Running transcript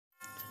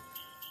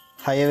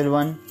Hi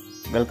everyone,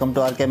 welcome to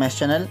RKMS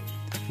channel.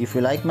 If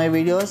you like my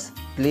videos,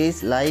 please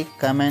like,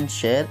 comment,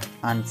 share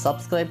and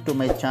subscribe to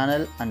my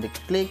channel and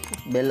click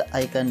bell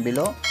icon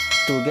below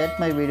to get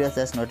my videos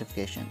as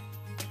notification.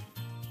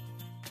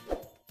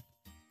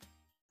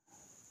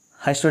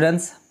 Hi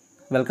students,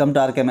 welcome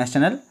to RKMS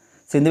channel.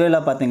 So இந்த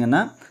வீடியோல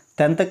பாத்தீங்கன்னா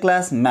 10th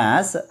class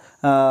maths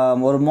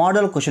ஒரு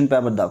model question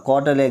paper தான்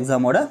quarterly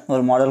எக்ஸாமோட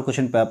ஒரு model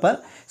question paper.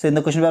 So இந்த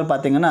question paper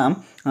பார்த்தீங்கன்னா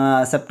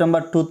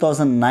September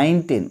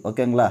 2019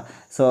 ஓகேங்களா.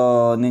 So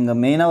நீங்கள்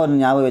மெயினாக ஒரு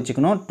ஞாபகம்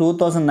வச்சுக்கணும்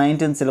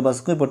 2019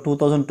 சிலபஸ்க்கு இப்போ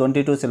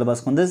 2022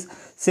 சிலபஸ்க்கு வந்து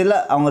சில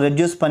அவங்க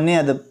ரெடியூஸ் பண்ணி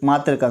அதை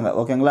மாற்றிருக்காங்க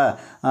ஓகேங்களா.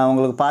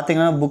 உங்களுக்கு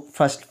பார்த்தீங்கன்னா புக்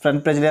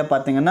ஃப்ரண்ட் பேஜ்லேயே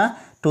பார்த்தீங்கன்னா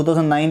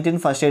 2019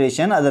 ஃபர்ஸ்ட்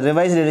எடிஷன் அது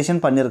ரிவைஸ்ட்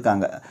எடிஷன்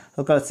பண்ணியிருக்காங்க.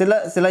 ஓகே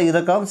சில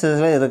இருக்கலாம்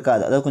சில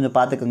இருக்காது, அதை கொஞ்சம்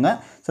பார்த்துக்குங்க.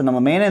 ஸோ நம்ம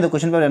மெயினாக இந்த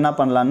கொஷின் பேப்பர் என்ன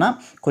பண்ணலான்னா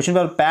கொஷின்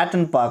பேப்பர்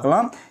பேட்டர்ன்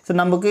பார்க்கலாம். ஸோ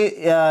நமக்கு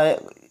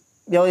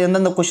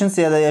எந்தெந்த கொஷின்ஸ்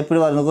எப்படி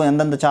வந்திருக்கும்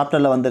எந்தெந்த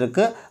சாப்டரில்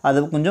வந்திருக்கு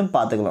அது கொஞ்சம்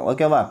பார்த்துக்கலாம்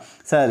ஓகேவா.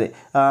 சரி,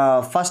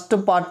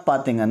 ஃபஸ்ட்டு பார்ட்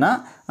பார்த்தீங்கன்னா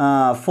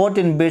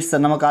 14 பிட்ஸ்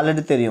நமக்கு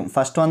ஆல்ரெடி தெரியும்.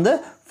 ஃபஸ்ட் வந்து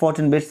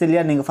 14 பிட்ஸ்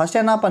இல்லையா. நீங்கள் ஃபஸ்ட்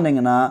என்ன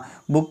பண்ணுறீங்கன்னா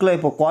புக்கில்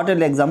இப்போ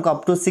குவார்ட்டர்லி எக்ஸாமுக்கு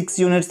அப் டு 6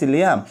 யூனிட்ஸ்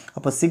இல்லையா.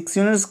 அப்போ 6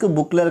 யூனிட்ஸ்க்கு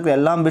புக்கில் இருக்கிற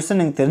எல்லா பிட்ஸும்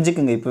நீங்கள்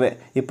தெரிஞ்சுக்கோங்க.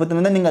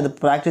 இப்போத்துலேருந்து நீங்கள் அதை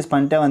ப்ராக்டிஸ்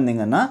பண்ணிட்டே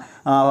வந்தீங்கன்னா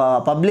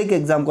பப்ளிக்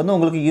எக்ஸாமுக்கு வந்து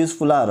உங்களுக்கு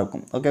யூஸ்ஃபுல்லாக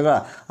இருக்கும் ஓகேவா.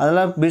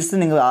 அதெல்லாம் பிட்ஸ்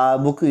நீங்கள்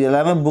புக்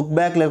எல்லாமே புக்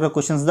பேக்கில் இருக்கிற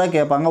கொஷின்ஸ் தான்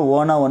கேட்பாங்க,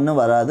 ஓனாக ஒன்றும்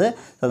வராது.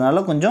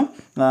 அதனால் கொஞ்சம்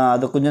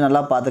அதை கொஞ்சம்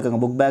நல்லா பார்த்துக்கோங்க.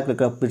 புக் பேக்கில்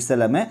இருக்கிற பிட்ஸ்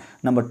எல்லாமே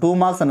நம்ம 2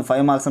 மார்க்ஸ் அண்ட்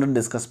 5 மார்க்ஸ்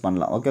டிஸ்கஸ்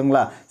பண்ணலாம்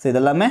ஓகேங்களா. ஸோ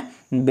இதெல்லாமே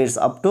பிட்ஸ்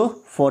அப் டு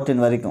 14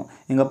 வரைக்கும்.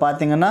 இங்கே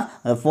பார்த்தீங்கன்னா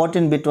அந்த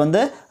 14 பிட் வந்து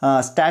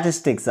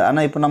ஸ்டாட்டிஸ்டிக்ஸ்.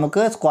 ஆனால் இப்போ நமக்கு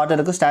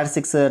குவார்ட்டருக்கு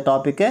ஸ்டாட்டிஸ்டிக்ஸ்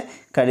டாப்பிக்கே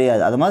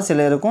கிடையாது. அது மாதிரி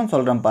சில இருக்கும்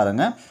சொல்கிறேன்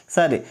பாருங்கள்.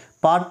 சரி,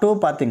 பார்ட் 2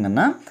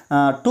 பார்த்தீங்கன்னா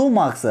 2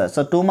 மார்க்ஸ்.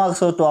 ஸோ 2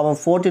 மார்க்ஸ் அவன்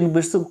 14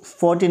 பிட்ஸு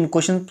 14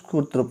 கொஷின்ஸ்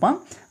கொடுத்துருப்பான்.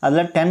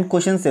 அதில் 10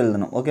 கொஷின்ஸ்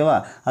எழுதணும் ஓகேவா.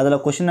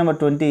 அதில் கொஷின் நம்பர்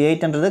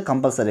 28ன்றது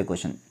கம்பல்சரி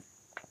கொஷின்.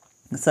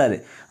 சரி,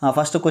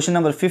 ஃபஸ்ட்டு கொஷின்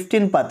நம்பர்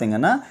 15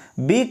 பார்த்தீங்கன்னா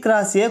பி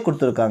கிராஸ் ஏ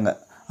கொடுத்துருக்காங்க.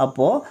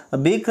 அப்போது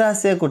பி கிராஸ்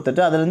ஏ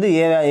கொடுத்துட்டு அதுலேருந்து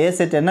ஏ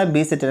செட் என்ன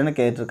பி செட் என்ன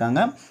கேட்டிருக்காங்க.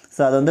 ஸோ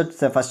அது வந்து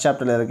ஃபஸ்ட்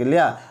சாப்டரில் இருக்குது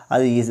இல்லையா,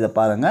 அது ஈஸியாக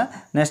பாருங்கள்.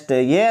 நெக்ஸ்ட்டு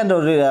ஏன்ற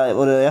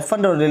ஒரு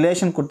எஃப்ன்ற ஒரு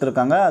ரிலேஷன்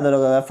கொடுத்துருக்காங்க. அதோட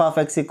F of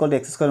X equal to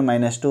X square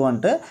minus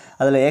 2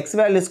 அதில் எக்ஸ்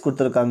வேல்யூஸ்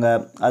கொடுத்துருக்காங்க.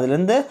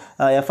 அதுலேருந்து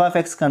எஃப் ஆஃப்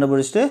எக்ஸ்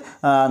கண்டுபிடிச்சிட்டு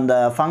அந்த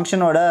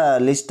ஃபங்க்ஷனோட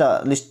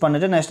லிஸ்ட்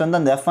பண்ணிவிட்டு நெக்ஸ்ட்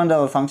வந்து அந்த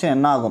எஃப்ன்ற ஒரு ஃபங்க்ஷன்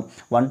என்ன ஆகும்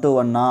 1 to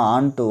 1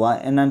 ஆன் டு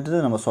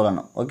என்னன்றது நம்ம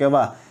சொல்லணும்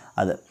ஓகேவா.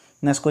 அது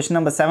நெக்ஸ்ட் கொஷின்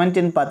நம்பர்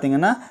 17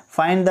 பார்த்தீங்கன்னா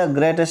find the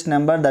greatest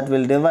number that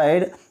will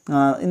divide.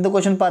 இந்த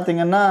கொஷின்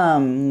பார்த்தீங்கன்னா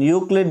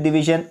யூக்ளிட்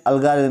டிவிஷன்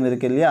அல்காரிதம்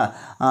இருக்குது இல்லையா,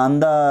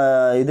 அந்த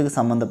இதுக்கு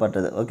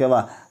சம்மந்தப்பட்டது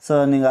ஓகேவா. ஸோ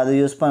நீங்கள் அது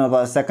யூஸ்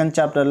பண்ண செகண்ட்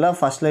சாப்டரில்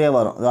ஃபஸ்ட்லேயே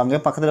வரும்.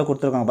 அங்கேயே பக்கத்தில்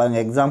கொடுத்துருக்காங்க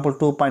பாருங்கள், எக்ஸாம்பிள்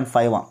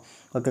 2.5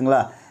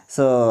 ஓகேங்களா.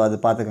 ஸோ அது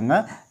பார்த்துக்கோங்க.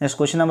 நெக்ஸ்ட்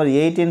கொஷின் நம்பர்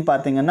 18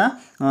 பார்த்தீங்கன்னா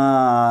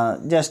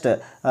ஜஸ்ட்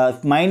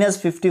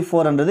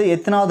 -54ன்றது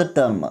எத்தனாவது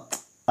டேர்ம்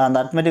அந்த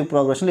அரித்மெட்டிக்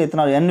ப்ரோக்ரஷனில்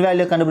எத்தனாவது n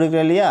வேல்யூ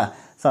கண்டுபிடிக்கிறோம் இல்லையா.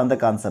 ஸோ அந்த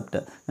கான்செப்ட்.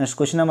 நெக்ஸ்ட்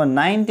கொஷின் நம்பர்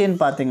 19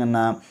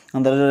 பார்த்தீங்கன்னா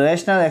அந்த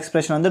ரேஷனல்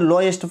எக்ஸ்பிரஷன் வந்து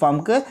லோயஸ்ட்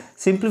ஃபார்முக்கு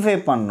சிம்பிளிஃபை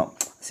பண்ணணும்.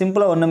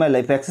 சிம்பிளாக ஒன்றுமே இல்லை.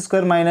 இப்போ எக்ஸ்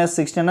ஸ்கொயர் மைனஸ்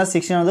 16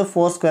 16 வந்து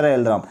 4 ஸ்கொயராக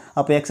எழுதுறோம்.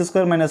 அப்போ எக்ஸ்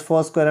ஸ்கொயர் மைனஸ்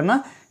 4 ஸ்கொயர்னா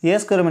ஏ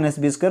square minus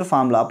B square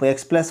formula. அப்போ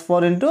எக்ஸ் +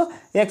 4 இன்ட்டு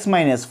எக்ஸ்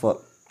மைனஸ் 4.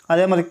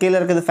 அதே மாதிரி கீழே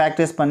இருக்கிறது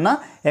ஃபேக்டரைஸ் பண்ணால்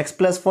எக்ஸ்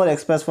 + 4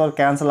 எக்ஸ் + 4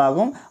 கேன்சல்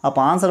ஆகும். அப்போ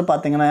ஆன்சர்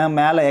பார்த்தீங்கன்னா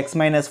மேலே எக்ஸ்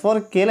மைனஸ்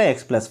 4 கீழே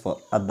எக்ஸ் + 4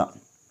 அதுதான்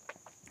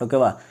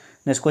ஓகேவா.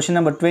 நெக்ஸ்ட் கொஷின்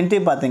நம்பர்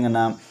 20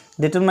 பார்த்தீங்கன்னா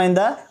determine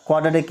the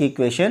quadratic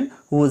equation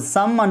whose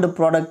sum and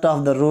product of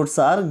the roots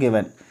are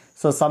given.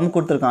 So some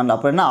கொடுத்துருக்காங்க.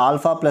 அப்போ என்ன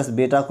ஆல்ஃபா ப்ளஸ்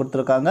பீட்டா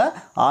கொடுத்துருக்காங்க,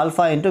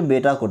 ஆல்ஃபா இன்ட்டு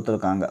பீட்டா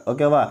கொடுத்துருக்காங்க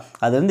ஓகேவா.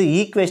 அது வந்து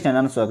ஈக்குவேஷன்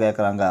என்னென்னு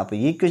கேட்குறாங்க. அப்போ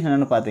ஈக்குவேஷன்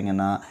என்னென்னு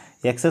பார்த்தீங்கன்னா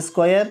X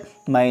square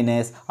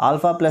minus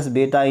alpha plus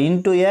beta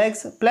into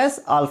X plus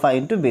alpha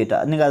into beta.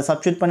 நீங்கள் அதை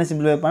சப்ஸ்டியூட் பண்ணி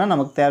சிம்பிளிஃபை பண்ணால்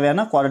நமக்கு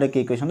தேவையான குவாட்ரேட்டிக்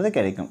ஈக்குவேஷன் வந்து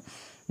கிடைக்கும்.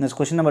 நெக்ஸ்ட்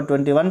கொஷின் நம்பர்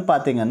 21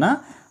 பார்த்தீங்கன்னா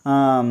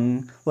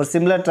ஒரு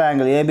similar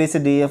triangle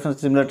ABCDF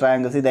similar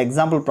triangles. இது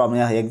example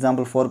problem,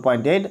 example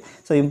 4.8.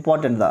 So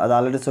important தான், அது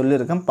ஆல்ரெடி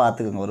சொல்லியிருக்கேன்,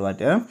 பார்த்துக்கோங்க ஒரு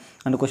வாட்டி.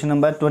 அண்ட் கொஷின்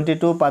நம்பர்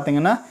 22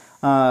 பார்த்தீங்கன்னா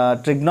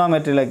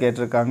ட்ரிக்னாமெட்ரியில்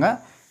கேட்டிருக்காங்க,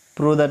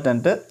 ப்ரூவ்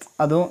தட்ன்ட்டு,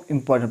 அதுவும்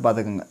இம்பார்ட்டன்ட்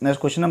பார்த்துக்கோங்க.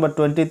 நெக்ஸ்ட் கொஷின் நம்பர்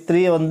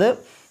 23 வந்து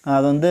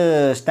அது வந்து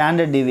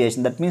standard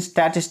deviation, that means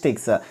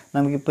statistics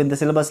நமக்கு இப்போ இந்த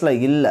சிலபஸில்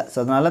இல்லை. ஸோ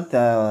அதனால்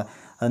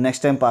அது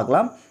நெக்ஸ்ட் டைம்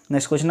பார்க்கலாம்.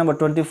 நெக்ஸ்ட் கொஷின் நம்பர்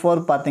 24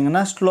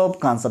 பார்த்தீங்கன்னா slope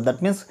concept,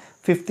 that means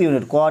 5th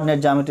unit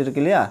coordinate geometry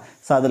இருக்கு இல்லையா.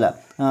 ஸோ அதில்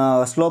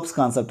ஸ்லோப்ஸ்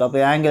கான்செப்ட். அப்போ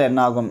ஆங்கிள் என்ன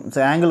ஆகும். ஸோ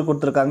ஆங்கிள்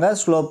கொடுத்துருக்காங்க,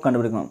 ஸ்லோப்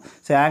கண்டுபிடிக்கணும்.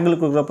 ஸோ ஆங்கிள்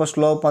கொடுக்குறப்போ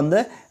ஸ்லோப் வந்து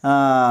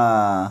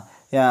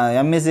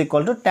m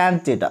 = tan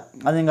θ.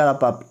 அது நீங்கள்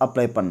அதை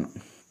அப்ளை பண்ணணும்.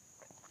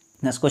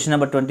 நெக்ஸ்ட் கொஷின்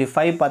நம்பர்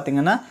 25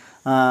 பார்த்தீங்கன்னா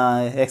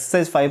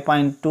எக்ஸசைஸ்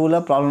 5.2ல்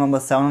ப்ராப்ளம்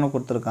நம்பர் 7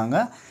 கொடுத்துருக்காங்க.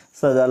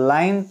 So the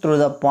line through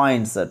the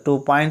points 2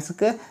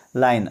 பாயிண்ட்ஸுக்கு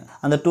line.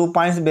 அந்த 2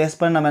 பாயிண்ட்ஸ் பேஸ்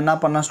பண்ணி நம்ம என்ன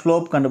பண்ணோம்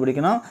ஸ்லோப்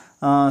கண்டுபிடிக்கணும்.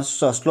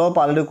 ஸோ ஸ்லோப்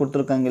ஆல்ரெடி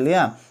கொடுத்துருக்காங்க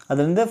இல்லையா,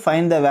 அதுலேருந்து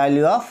ஃபைண்ட் த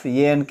வேல்யூ ஆஃப்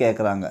ஏன்னு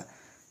கேட்குறாங்க.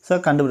 ஸோ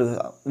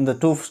கண்டுபிடிக்க இந்த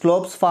 2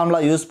 ஸ்லோப்ஸ் ஃபார்முலா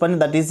யூஸ் பண்ணி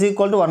தட் இஸ்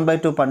ஈக்குவல் டு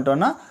 1/2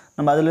 பண்ணிட்டோன்னா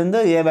நம்ம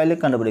அதிலிருந்து a வேல்யூ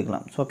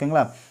கண்டுபிடிக்கலாம் ஸோ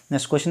ஓகேங்களா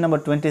நெக்ஸ்ட் கொஷின்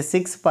நம்பர்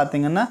 26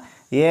 பார்த்தீங்கன்னா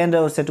ஏன்ற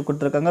ஒரு செட்டு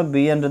கொடுத்துருக்காங்க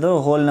பின்றது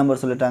ஒரு ஹோல் நம்பர்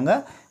சொல்லிட்டாங்க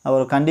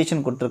ஒரு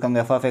கண்டிஷன் கொடுத்துருக்காங்க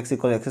f of x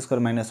equal x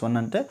square minus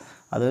 1ன்ட்டு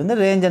அது வந்து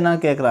ரேஞ்ச்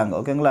என்னன்னு கேட்குறாங்க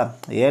ஓகேங்களா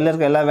ஏல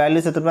இருக்க எல்லா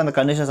வேல்யூஸ் எடுத்துகிட்டு அந்த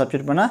கண்டிஷன்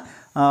சப்ஸ்டிட்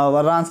பண்ணால்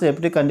வர ஆன்சர்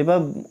எப்படி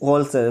கண்டிப்பாக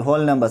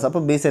ஹோல் நம்பர்ஸ்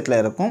அப்போ பி செட்டில்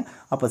இருக்கும்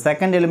அப்போ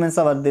செகண்ட்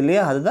எலிமெண்ட்ஸாக வருது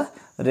இல்லையா அதுதான்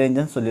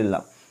ரேஞ்சுன்னு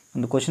சொல்லிடலாம்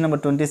இந்த question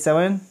number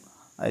 27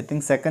 I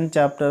think second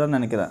சாப்டர்னு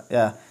நினைக்கிறேன்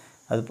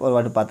அது ஒரு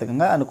வாட்டி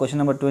பார்த்துக்கோங்க அந்த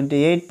கொஷின் நம்பர்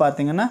 28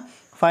 பார்த்தீங்கன்னா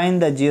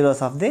find the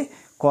zeros of the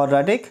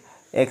quadratic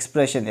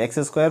expression x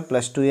square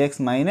plus 2x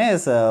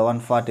minus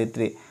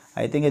 143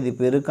 I think இது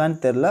இப்போ இருக்கான்னு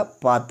தெரியல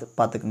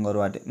பார்த்துக்குங்க ஒரு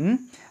வாட்டி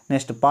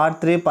நெக்ஸ்ட்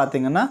பார்ட் 3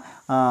 பார்த்தீங்கன்னா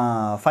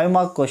 5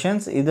 மார்க்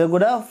கொஷின்ஸ் இது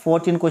கூட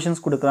 14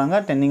 கொஷின்ஸ் கொடுக்குறாங்க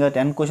நீங்கள்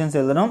 10 கொஷின்ஸ்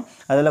எழுதணும்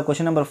அதில்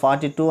கொஷின் நம்பர்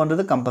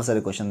 42ன்றது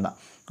கம்பல்சரி கொஷின் தான்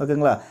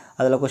ஓகேங்களா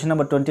அதில் கொஷின்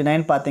நம்பர்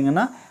 29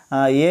 பார்த்தீங்கன்னா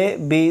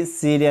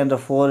ABCD என்ற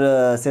 4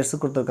 செட்ஸ்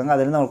கொடுத்துருக்காங்க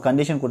அதுலேருந்து ஒரு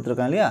கண்டிஷன்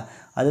கொடுத்துருக்காங்க இல்லையா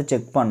அது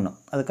செக் பண்ணணும்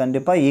அது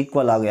கண்டிப்பாக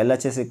ஈக்குவல் ஆகும்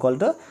LHS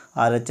ஈக்குவல் டு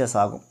RHS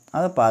ஆகும்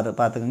அதை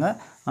பார்த்துக்குங்க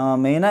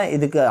மெயினாக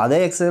இதுக்கு அதே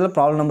எக்ஸசைஸில்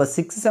ப்ராப்ளம் நம்பர்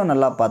 6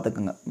 நல்லா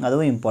பார்த்துக்குங்க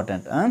அதுவும்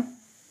இம்பார்ட்டண்ட்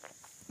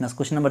நெக்ஸ்ட்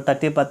கொஷின் நம்பர்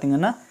 30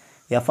 பார்த்தீங்கன்னா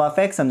f of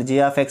x and g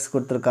of x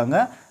கொடுத்துருக்காங்க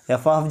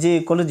f of g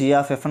equal to g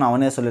of fன்னு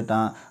அவனே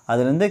சொல்லிட்டான்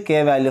அதுலேருந்து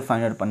k வேல்யூ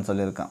ஃபைண்ட் அவுட் பண்ண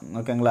சொல்லியிருக்கான்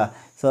ஓகேங்களா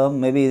ஸோ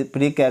மேபி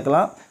இப்படி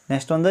கேட்கலாம்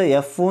நெக்ஸ்ட் வந்து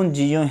எஃப்பும்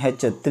ஜியும்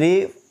ஹெச் 3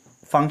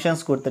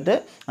 ஃபங்க்ஷன்ஸ் கொடுத்துட்டு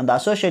அந்த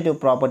அசோசியேட்டிவ்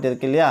ப்ராப்பர்ட்டி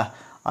இருக்கு இல்லையா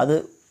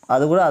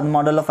அது கூட அது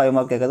மாடலில் 5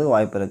 மார்க் கேட்கறதுக்கு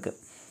வாய்ப்பு இருக்குது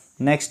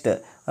நெக்ஸ்ட்டு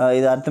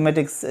இது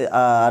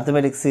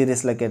அர்த்தமெட்டிக்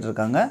சீரீஸில்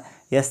கேட்டிருக்காங்க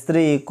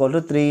s3 equal to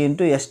 3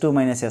 into s2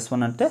 minus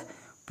s1ன்ட்டு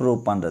prove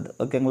பண்ணுறது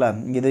ஓகேங்களா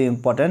இது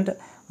இம்பார்ட்டண்ட்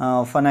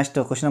நெக்ஸ்ட்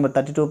கொஷின் நம்பர்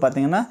 32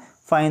 பார்த்தீங்கன்னா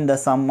find the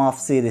some of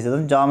series இது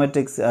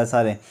ஜாமெட்ரிக்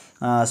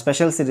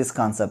ஸ்பெஷல் சீரீஸ்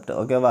கான்செப்ட்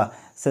ஓகேவா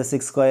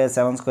 6 square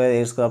 7 square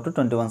 8 square up to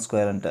 21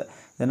 ஸ்கொயர்ன்ட்டு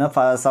இதுனா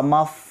some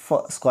of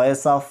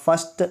squares of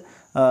first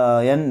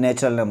n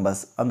natural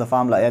numbers அந்த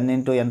formula n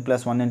into n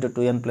plus 1 into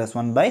 2n plus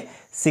 1 by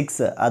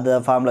 6 அது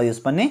formula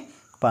use பண்ணி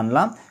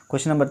பண்ணலாம்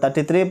question number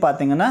 33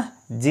 பார்த்தீங்கன்னா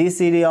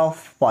GCD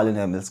of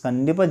polynomials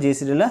கண்டிப்பாக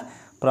ஜிசிடியில்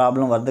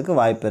problem வரதுக்கு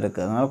வாய்ப்பு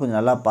இருக்குது அதனால் கொஞ்சம்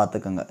நல்லா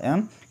பார்த்துக்குங்க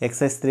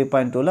எக்ஸசைஸ்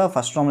 3.2ல்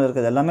ஃபஸ்ட் ரூமில்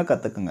இருக்கிறது எல்லாமே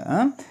கற்றுக்குங்க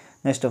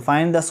next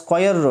find the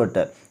square root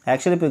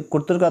actually இப்போ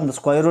கொடுத்துருக்க அந்த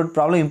ஸ்கொயர் ரூட்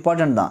ப்ராப்ளம்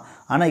இம்பார்ட்டன்ட் தான்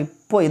ஆனால்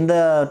இப்போ இந்த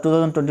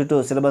 2022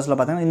 சிலபஸில்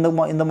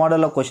பார்த்தீங்கன்னா இந்த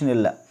மாடலில் கொஷின்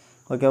இல்லை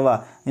ஓகேவா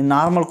இந்த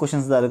நார்மல்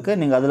கொஷின்ஸ் தான் இருக்குது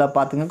நீங்கள் அதில்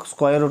பார்த்துங்க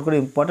ஸ்கொயர் ரூட் கூட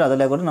இம்பார்ட்டன்ட்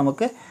அதில் கூட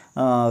நமக்கு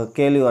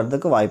கேள்வி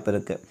வர்றதுக்கு வாய்ப்பு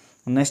இருக்குது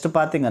நெக்ஸ்ட்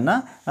பார்த்தீங்கன்னா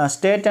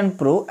state and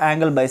prove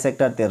angle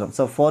bisector theorem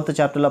so 4th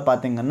சாப்டரில்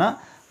பார்த்தீங்கன்னா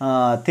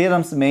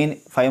தியரம்ஸ் மெயின்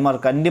 5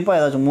 மார்க் கண்டிப்பாக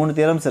ஏதாச்சும் 3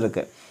 தியரம்ஸ்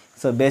இருக்குது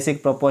ஸோ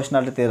பேசிக்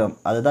ப்ரொபோர்ஷனாலிட்டி தியரம்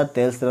அதுதான்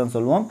தேல்ஸ் தியரம்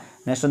சொல்லுவோம்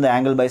நெக்ஸ்ட் வந்து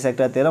ஆங்கிள்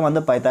பைசெக்டார் தியரம்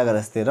வந்து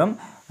பைத்தாகரஸ் தியரம்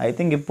ஐ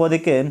திங்க்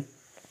இப்போதைக்கு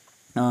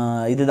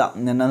இதுதான்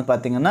என்னென்னு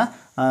பார்த்தீங்கன்னா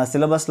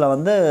சிலபஸில்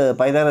வந்து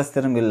பைத்தாகரஸ்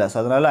தியரம் இல்லை ஸோ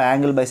அதனால்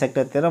ஆங்கிள்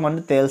பைசெக்டார் தியரம்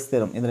வந்து தேல்ஸ்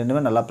தியரம் இது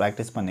ரெண்டுமே நல்லா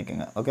ப்ராக்டிஸ்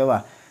பண்ணிக்கோங்க ஓகேவா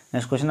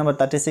நெக்ஸ்ட் கொஸ்டின் நம்பர்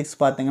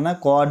 36 பார்த்தீங்கன்னா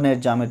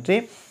கோஆர்டினேட் ஜாமெட்ரி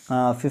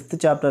 5th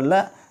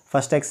சாப்டரில்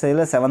ஃபஸ்ட்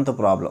எக்ஸசைஸில் 7th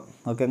ப்ராப்ளம்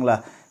ஓகேங்களா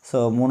ஸோ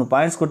 3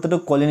 பாயிண்ட்ஸ் கொடுத்துட்டு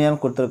கொலினியர்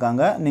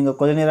கொடுத்துருக்காங்க நீங்கள்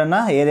கொலினியர்னா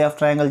ஏரியா ஆஃப்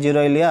ட்ரையாங்கிள்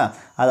 0 இல்லையா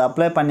அதை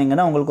அப்ளை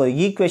பண்ணிங்கன்னா உங்களுக்கு ஒரு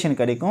ஈக்குவேஷன்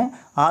கிடைக்கும்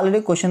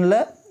ஆல்ரெடி கொஷனில்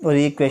ஒரு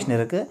ஈக்குவேஷன்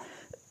இருக்குது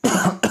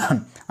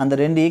அந்த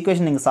 2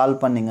 ஈக்குவேஷன் நீங்கள் சால்வ்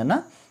பண்ணிங்கன்னா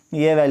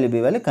ஏ வேல்யூ பி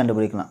வேல்யூ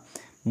கண்டுபிடிக்கலாம்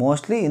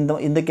மோஸ்ட்லி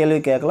இந்த கேள்வி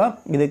கேட்கலாம்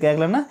இது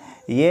கேட்கலன்னா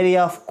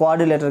ஏரியா ஆஃப்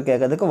குவாடிலேட்டர்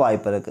கேட்கறதுக்கு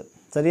வாய்ப்பு இருக்குது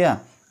சரியா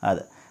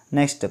அது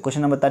நெக்ஸ்ட்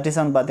கொஷின் நம்பர்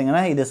 37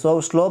 பார்த்தீங்கன்னா இது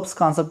ஸ்லோப்ஸ்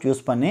கான்செப்ட்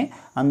யூஸ் பண்ணி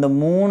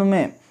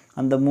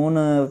அந்த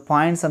 3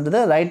 பாயிண்ட்ஸ்ன்றது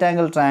ரைட்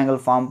ஆங்கிள் ட்ரையாங்கிள்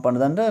ஃபார்ம்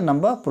பண்ணுதுன்ட்டு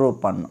நம்ம ப்ரூவ்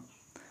பண்ணணும்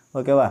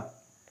ஓகேவா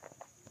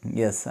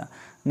எஸ்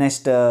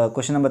நெக்ஸ்ட்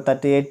கொஷின் நம்பர்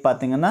 38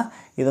 பார்த்தீங்கன்னா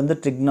இது வந்து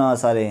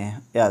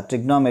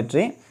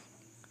ட்ரிக்னோமெட்ரி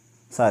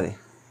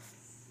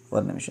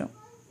ஒரு நிமிஷம்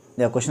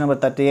கொஷின்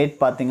நம்பர் 38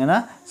 பார்த்தீங்கன்னா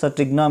ஸோ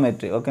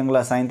ட்ரிக்னோமெட்ரி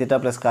ஓகேங்களா sin θ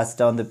 + cos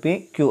θ வந்து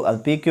PQ அது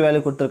PQ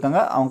வேல்யூ கொடுத்துருக்காங்க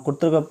அவங்க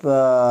கொடுத்துருக்க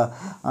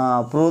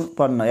ப்ரூவ்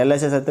பண்ணணும்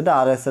LHS எடுத்துகிட்டு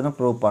RHS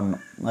ப்ரூவ்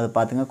பண்ணணும் அது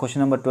பார்த்தீங்கன்னா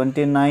கொஷின் நம்பர்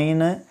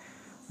 29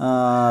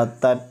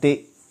 30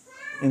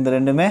 இந்த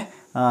ரெண்டுமே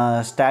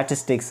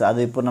ஸ்டாட்டிஸ்டிக்ஸ் அது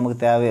இப்போ நமக்கு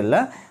தேவையில்லை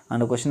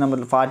அந்த கொஷின்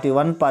நம்பர்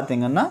 41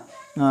 பார்த்தீங்கன்னா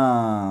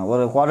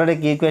ஒரு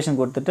குவாட்ராட்டிக் ஈக்குவேஷன்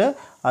கொடுத்துட்டு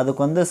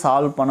அதுக்கு வந்து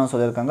சால்வ் பண்ண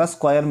சொல்லியிருக்காங்க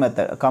square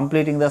method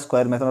completing the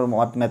square method ஒரு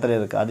மெத்தட்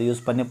இருக்குது அது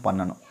யூஸ் பண்ணி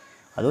பண்ணணும்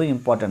அதுவும்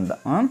இம்பார்ட்டன்ட்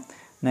தான்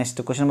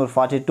நெக்ஸ்ட் கொஷின் நம்பர்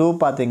 42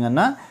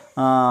 பார்த்தீங்கன்னா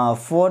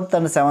 4th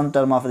and 7th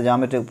term of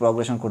geometric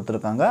progression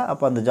கொடுத்துருக்காங்க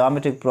அப்போ அந்த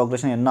ஜாமெட்ரிக்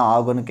ப்ரோக்ரஷன் என்ன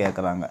ஆகும்னு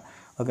கேட்குறாங்க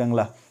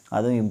ஓகேங்களா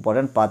அதுவும்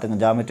இம்பார்ட்டன்ட் பார்த்துங்க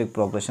ஜாமெட்ரிக்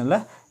ப்ரோக்ரஷனில்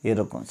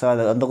இருக்கும் ஸோ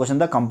அது அந்த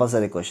கொஷின் தான்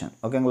கம்பல்சரி கொஷின்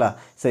ஓகேங்களா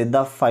ஸோ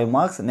இதுதான் 5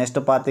 மார்க்ஸ்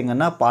நெக்ஸ்ட்டு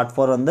பார்த்தீங்கன்னா பார்ட்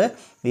 4 வந்து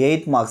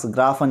 8 marks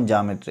graph and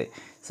geometry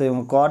so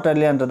இவங்க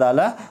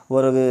குவார்ட்டர்லின்றதால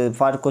ஒரு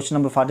கொஸ்டின்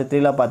நம்பர்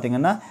 43ல்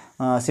பார்த்தீங்கன்னா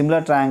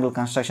சிமிலர் ட்ரையாங்கிள்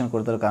கன்ஸ்ட்ரக்ஷன்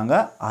கொடுத்துருக்காங்க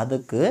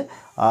அதுக்கு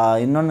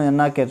இன்னொன்று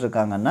என்ன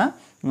கேட்டிருக்காங்கன்னா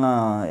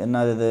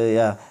என்னது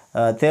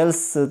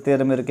தேல்ஸ்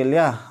தியரம் இருக்குது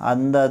இல்லையா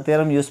அந்த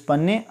தியரம் யூஸ்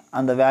பண்ணி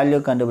அந்த வேல்யூ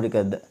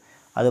கண்டுபிடிக்கிறது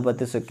அதை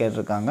பற்றி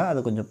கேட்டிருக்காங்க அது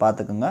கொஞ்சம்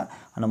பார்த்துக்குங்க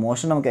அந்த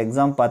மோஸ்ட்லி நமக்கு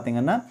எக்ஸாம்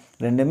பார்த்திங்கன்னா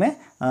ரெண்டுமே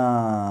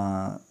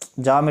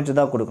ஜாமெட்ரி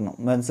தான் கொடுக்கணும்.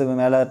 மீன்ஸ்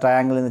மேலே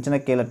ட்ரையாங்கிள் இருந்துச்சுன்னா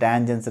கீழே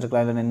டேஞ்சன்ஸ்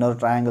இருக்கலாம், இல்லை இன்னொரு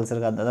ட்ரையாங்கிள்ஸ்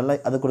இருக்குது,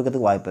 அதெல்லாம் அது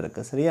கொடுக்கறதுக்கு வாய்ப்பு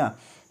இருக்குது. சரியா?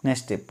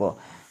 நெக்ஸ்ட் இப்போது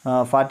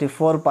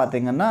 44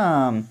 பார்த்திங்கன்னா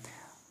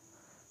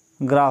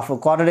கிராஃப்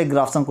குவாட்ரேட்டிக்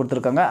கிராஃப்ஸ் தான்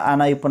கொடுத்துருக்காங்க.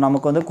 ஆனால் இப்போ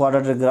நமக்கு வந்து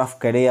குவாட்ரேட்டிக் கிராஃப்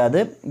கிடையாது.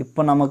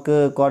 இப்போ நமக்கு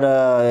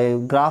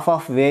கிராஃப்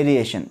ஆஃப்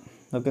வேரியேஷன்,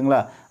 ஓகேங்களா,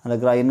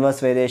 அந்த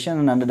inverse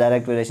variation and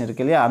direct variation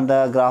இருக்குது இல்லையா, அந்த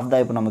கிராஃப்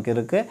தான் இப்போ நமக்கு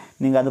இருக்குது.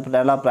 நீங்கள் அது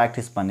நல்லா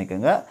ப்ராக்டிஸ்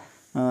பண்ணிக்கோங்க.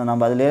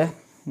 நம்ம அதிலே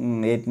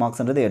 8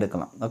 மார்க்ஸ்ன்றது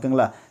எடுக்கலாம்.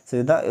 ஓகேங்களா? ஸோ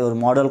இதுதான் ஒரு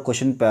மாடல்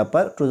கொஷின்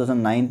பேப்பர்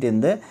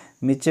 2019.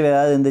 மிச்சம்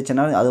ஏதாவது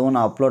இருந்துச்சுன்னா அதுவும்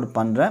நான் அப்லோட்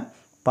பண்ணுறேன்,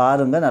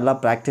 பாருங்கள், நல்லா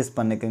ப்ராக்டிஸ்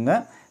பண்ணிக்கோங்க.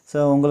 ஸோ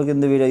உங்களுக்கு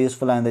இந்த வீடியோ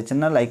யூஸ்ஃபுல்லாக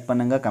இருந்துச்சுன்னா லைக்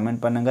பண்ணுங்கள்,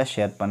 கமெண்ட் பண்ணுங்கள்,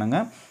 ஷேர்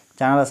பண்ணுங்கள்.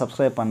 சேனலை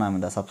சப்ஸ்கிரைப் பண்ணாமல்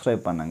இருந்தால்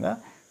சப்ஸ்கிரைப் பண்ணுங்கள்.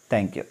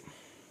 தேங்க்யூ.